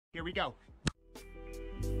Here we go.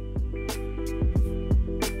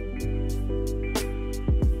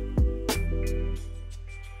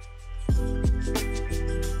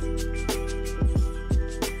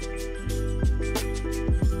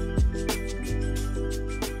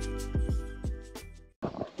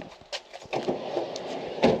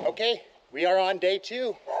 Okay, we are on day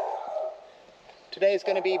 2. Today is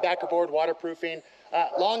going to be backerboard waterproofing.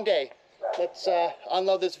 Long day. Let's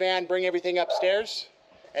unload this van, bring everything upstairs,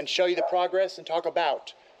 and show you the progress and talk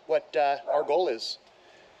about what our goal is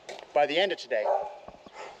by the end of today.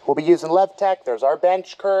 We'll be using LevTech. There's our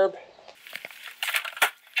bench curb.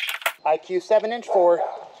 IQ 7-inch for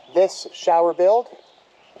this shower build.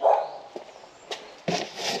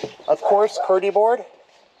 Of course, Purdy board.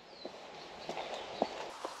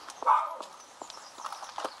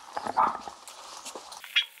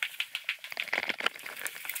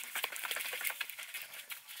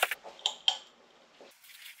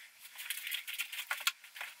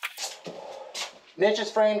 Niche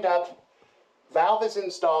is framed up, valve is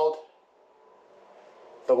installed,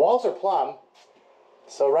 the walls are plumb,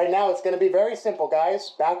 so right now it's going to be very simple,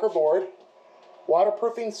 guys. Backer board,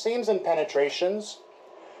 waterproofing seams and penetrations,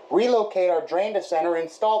 relocate our drain to center,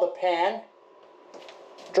 install the pan,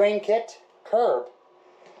 drain kit, curb,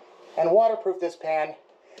 and waterproof this pan,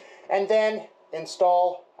 and then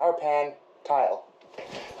install our pan tile.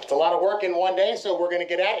 It's a lot of work in one day, so we're going to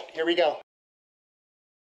get at it. Here we go.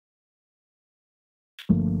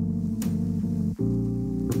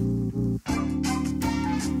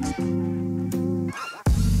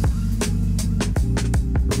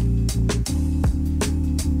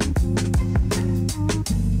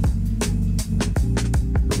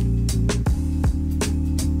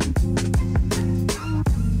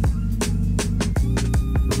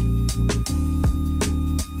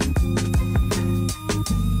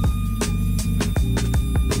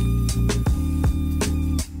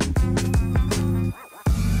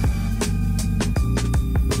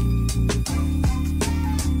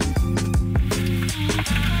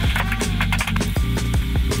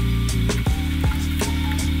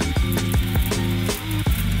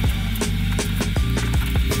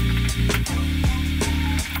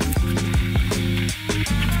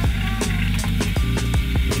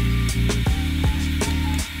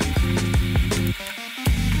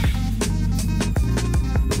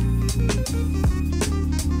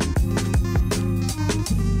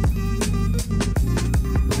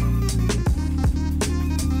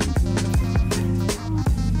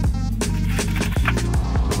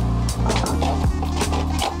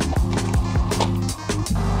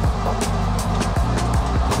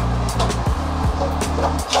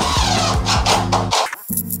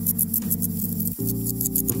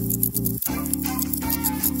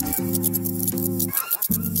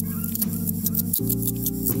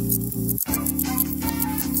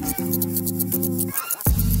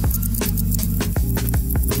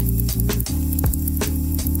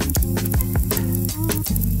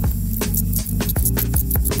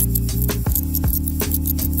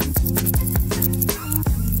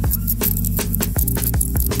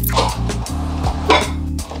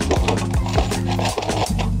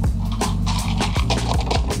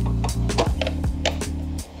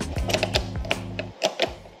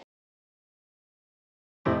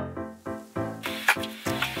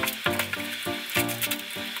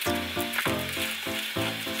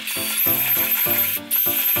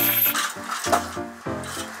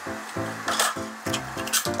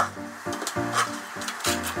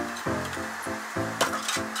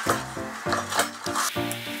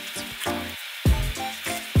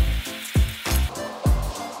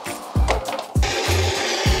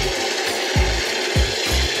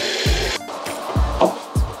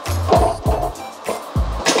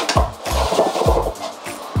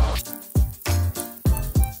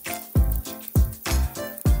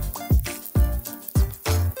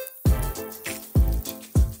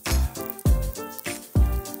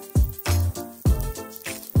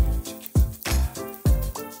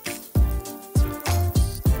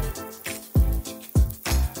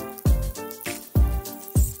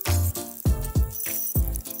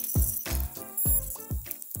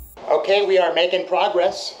 Okay, we are making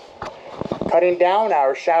progress. Cutting down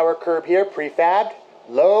our shower curb here, prefabbed,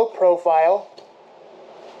 low profile.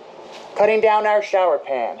 Cutting down our shower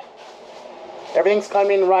pan. Everything's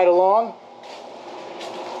coming right along.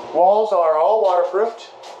 Walls are all waterproofed.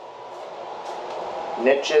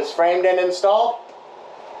 Niche is framed and installed.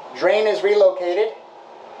 Drain is relocated.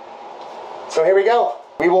 So here we go.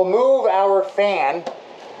 We will move our fan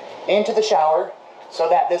into the shower so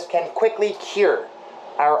that this can quickly cure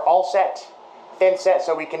our all set, thin set,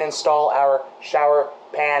 so we can install our shower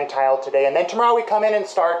pan tile today. And then tomorrow we come in and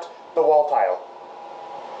start the wall tile.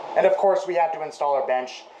 And of course we have to install our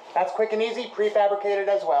bench. That's quick and easy, prefabricated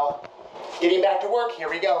as well. Getting back to work, here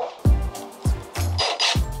we go.